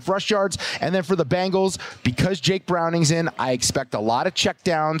 66.5 rush yards. And then for the Bengals, because Jake Browning's in, I expect a lot of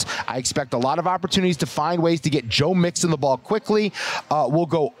checkdowns. I expect a lot of opportunities to find ways to get Joe Mixon the ball quickly. We'll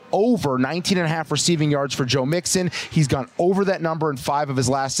go over 19.5 receiving yards for Joe Mixon. He's gone over that number in 5 of his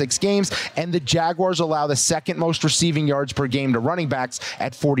last 6 games. And the Jaguars allow the second most receiving yards per game to running backs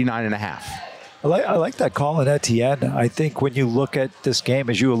at 49.5. I like that call at Etienne. I think when you look at this game,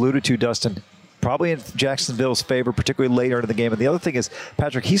 as you alluded to, Dustin, probably in Jacksonville's favor, particularly later in the game. And the other thing is,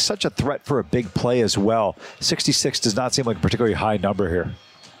 Patrick, he's such a threat for a big play as well. 66 does not seem like a particularly high number here.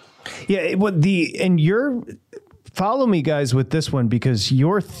 Yeah, follow me, guys, with this one, because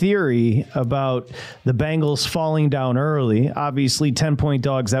your theory about the Bengals falling down early, obviously 10-point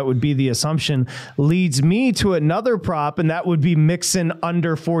dogs, that would be the assumption, leads me to another prop, and that would be Mixon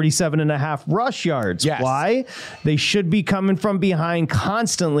under 47.5 rush yards. Yes. Why? They should be coming from behind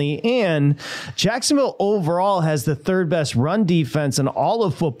constantly, and Jacksonville overall has the 3rd best run defense in all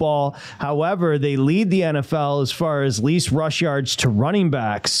of football. However, they lead the NFL as far as least rush yards to running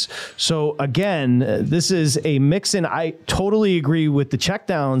backs. So again, this is a Mixon. I totally agree with the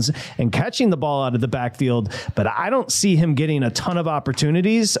checkdowns and catching the ball out of the backfield, but I don't see him getting a ton of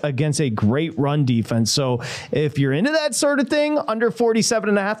opportunities against a great run defense. So if you're into that sort of thing, under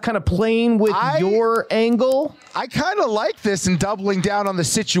 47.5, kind of playing with your angle. I kind of like this and doubling down on the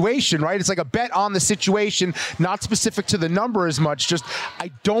situation, right? It's like a bet on the situation, not specific to the number as much. Just I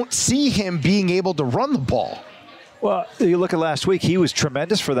don't see him being able to run the ball. Well, you look at last week, he was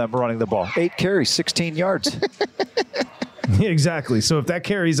tremendous for them running the ball. 8 carries, 16 yards. Exactly. So if that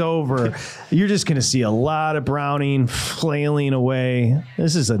carries over, you're just going to see a lot of Browning flailing away.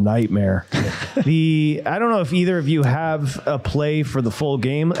 This is a nightmare. I don't know if either of you have a play for the full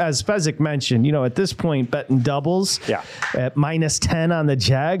game. As Fezzik mentioned, at this point, betting doubles at -10 on the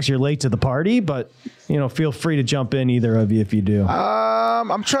Jags, you're late to the party, but feel free to jump in, either of you, if you do.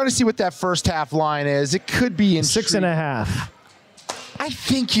 I'm trying to see what that first half line is. It could be in 6.5. I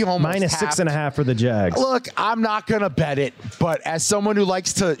think you almost -6.5 for the Jags. Look, I'm not going to bet it, but as someone who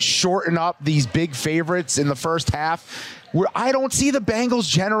likes to shorten up these big favorites in the first half, I don't see the Bengals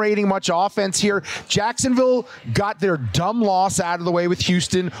generating much offense here. Jacksonville got their dumb loss out of the way with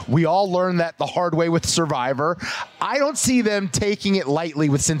Houston. We all learned that the hard way with Survivor. I don't see them taking it lightly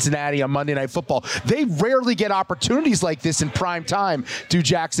with Cincinnati on Monday Night Football. They rarely get opportunities like this in prime time, do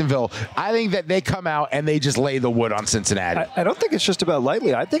Jacksonville. I think that they come out and they just lay the wood on Cincinnati. I don't think it's just about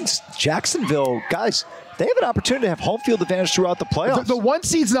lightly. I think Jacksonville, guys, they have an opportunity to have home field advantage throughout the playoffs. The one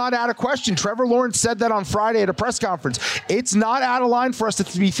seed's not out of question. Trevor Lawrence said that on Friday at a press conference. It's not out of line for us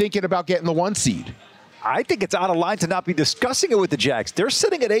to be thinking about getting the 1 seed. I think it's out of line to not be discussing it with the Jags. They're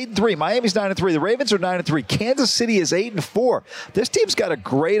sitting at 8-3. Miami's 9-3. The Ravens are 9-3. Kansas City is 8-4. This team's got a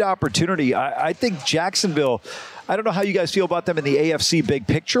great opportunity. I think Jacksonville, I don't know how you guys feel about them in the AFC big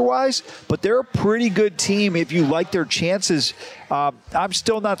picture-wise, but they're a pretty good team if you like their chances. I'm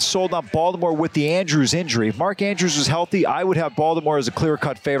still not sold on Baltimore with the Andrews injury. If Mark Andrews was healthy, I would have Baltimore as a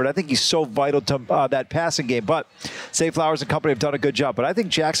clear-cut favorite. I think he's so vital to that passing game. But Zay Flowers and company have done a good job. But I think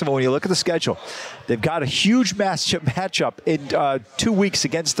Jacksonville, when you look at the schedule, they've got a huge matchup in 2 weeks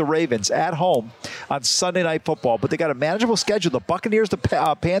against the Ravens at home on Sunday Night Football. But they got a manageable schedule. The Buccaneers, the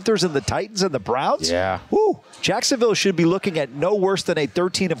Panthers, and the Titans, and the Browns. Yeah. Woo. Jacksonville should be looking at no worse than a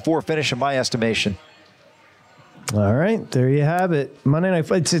 13-4 finish in my estimation. All right, there you have it. Monday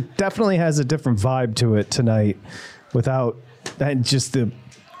Night, it definitely has a different vibe to it tonight without just the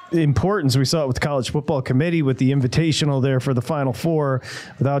importance. We saw it with the College Football Committee with the invitational there for the Final Four.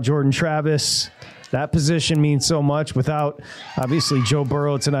 Without Jordan Travis, that position means so much. Without, obviously, Joe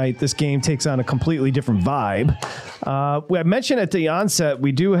Burrow tonight, this game takes on a completely different vibe. I mentioned at the onset,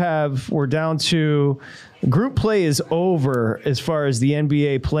 we're down to group play is over as far as the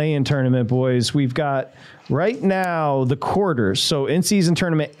NBA play-in tournament, boys. We've got right now the quarters. So in-season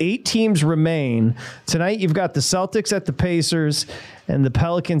tournament, 8 teams remain. Tonight you've got the Celtics at the Pacers and the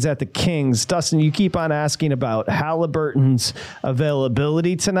Pelicans at the Kings. Dustin, you keep on asking about Halliburton's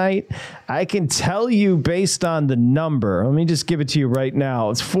availability tonight. I can tell you based on the number. Let me just give it to you right now.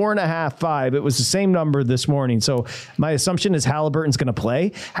 It's 4.5, 5. It was the same number this morning. So my assumption is Halliburton's going to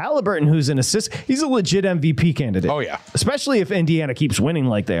play. Halliburton, who's an assist, he's a legit MVP candidate. Oh, yeah. Especially if Indiana keeps winning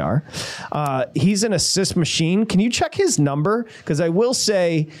like they are. He's an assist machine. Can you check his number? Because I will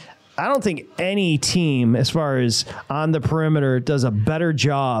say, I don't think any team, as far as on the perimeter, does a better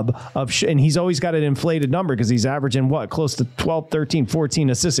job of, and he's always got an inflated number because he's averaging close to 12, 13, 14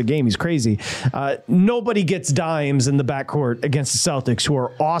 assists a game. He's crazy. Nobody gets dimes in the backcourt against the Celtics, who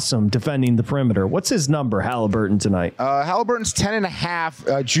are awesome defending the perimeter. What's his number, Halliburton, tonight? Halliburton's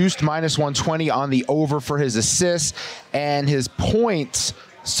 10.5, juiced -120 on the over for his assists, and his points.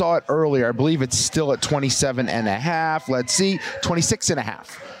 Saw it earlier. I believe it's still at 27.5. Let's see,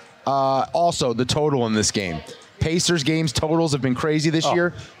 26.5. Also, the total in this game. Pacers games totals have been crazy this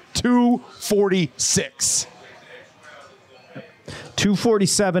year. 246.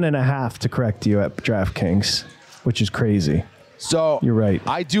 247.5 to correct you at DraftKings, which is crazy. So you're right.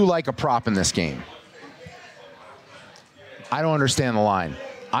 I do like a prop in this game. I don't understand the line.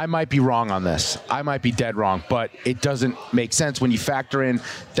 I might be wrong on this. I might be dead wrong, but it doesn't make sense when you factor in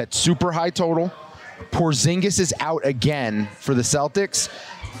that super high total. Porzingis is out again for the Celtics.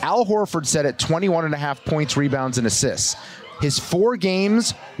 Al Horford set at 21.5 points, rebounds, and assists. His 4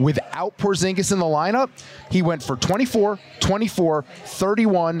 games without Porzingis in the lineup, he went for 24, 24,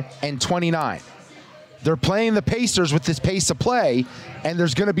 31, and 29. They're playing the Pacers with this pace of play, and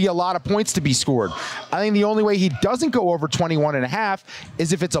there's going to be a lot of points to be scored. I think the only way he doesn't go over 21.5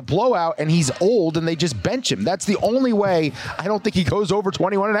 is if it's a blowout and he's old and they just bench him. That's the only way. I don't think he goes over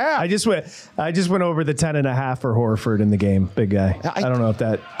 21.5. I just went over the 10.5 for Horford in the game, big guy. I don't know if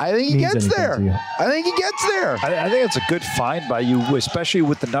that. I think he gets there. I think he gets there. I think it's a good find by you, especially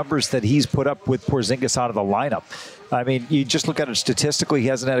with the numbers that he's put up with Porzingis out of the lineup. I mean, you just look at it statistically, he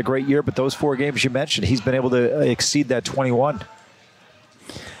hasn't had a great year, but those 4 games you mentioned, he's been able to exceed that 21.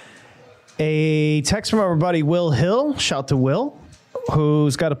 A text from our buddy Will Hill. Shout to Will.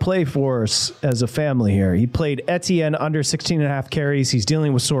 who's got to play for us as a family here. He played Etienne under 16.5 carries. He's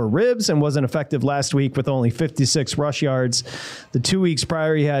dealing with sore ribs and wasn't effective last week with only 56 rush yards. The 2 weeks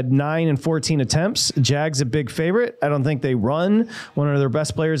prior, he had 9 and 14 attempts. Jags a big favorite. I don't think they run one of their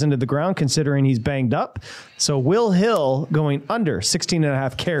best players into the ground considering he's banged up. So Will Hill going under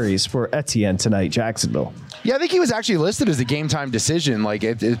 16.5 carries for Etienne tonight, Jacksonville. Yeah, I think he was actually listed as a game time decision, like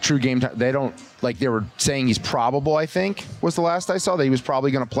a true game time. They were saying he's probable, I think, was the last I saw, that he was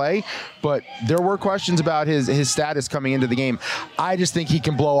probably going to play. But there were questions about his status coming into the game. I just think he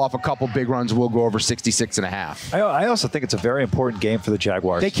can blow off a couple big runs. We'll go over 66.5. I also think it's a very important game for the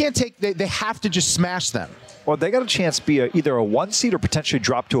Jaguars. They can't they have to just smash them. Well, they got a chance to be either a 1 seed or potentially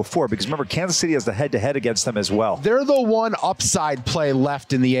drop to a 4, because remember, Kansas City has the head-to-head against them as well. They're the one upside play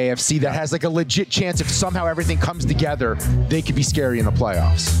left in the AFC that has like a legit chance, if somehow everything comes together, they could be scary in the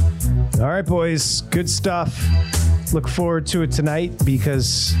playoffs. All right, boys. Good stuff. Look forward to it tonight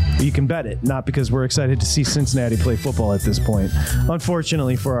because you can bet it, not because we're excited to see Cincinnati play football at this point.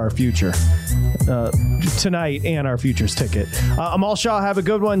 Unfortunately for our future tonight and our futures ticket. Amal Shaw, have a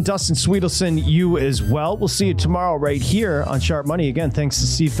good one. Dustin Sweetelson, you as well. We'll see you tomorrow right here on Sharp Money. Again, thanks to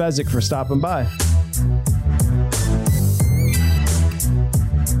Steve Fezzik for stopping by.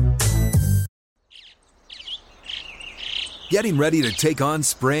 Getting ready to take on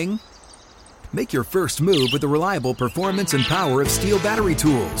spring? Make your first move with the reliable performance and power of Steel battery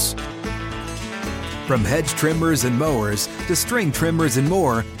tools. From hedge trimmers and mowers to string trimmers and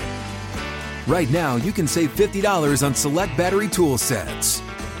more, right now you can save $50 on select battery tool sets.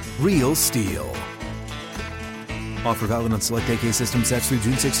 Real Steel. Offer valid on select AK system sets through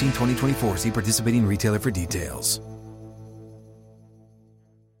June 16, 2024. See participating retailer for details.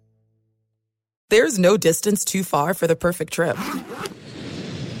 There's no distance too far for the perfect trip.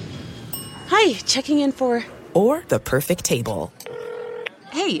 Hi, checking in for... Or the perfect table.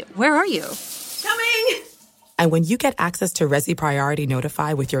 Hey, where are you? Coming! And when you get access to Resi Priority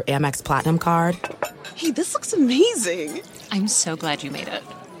Notify with your Amex Platinum card... Hey, this looks amazing. I'm so glad you made it.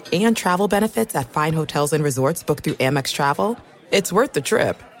 And travel benefits at fine hotels and resorts booked through Amex Travel, it's worth the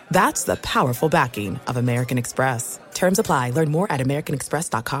trip. That's the powerful backing of American Express. Terms apply. Learn more at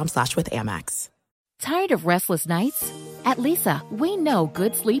americanexpress.com/withAmex. Tired of restless nights? At Leesa, we know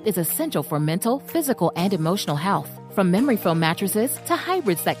good sleep is essential for mental, physical, and emotional health. From memory foam mattresses to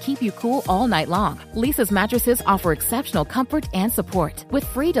hybrids that keep you cool all night long, Leesa's mattresses offer exceptional comfort and support with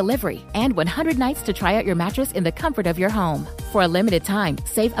free delivery and 100 nights to try out your mattress in the comfort of your home. For a limited time,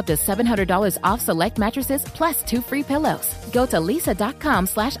 save up to $700 off select mattresses plus 2 free pillows. Go to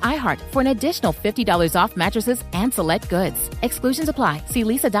leesa.com/iHeart for an additional $50 off mattresses and select goods. Exclusions apply. See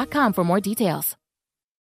leesa.com for more details.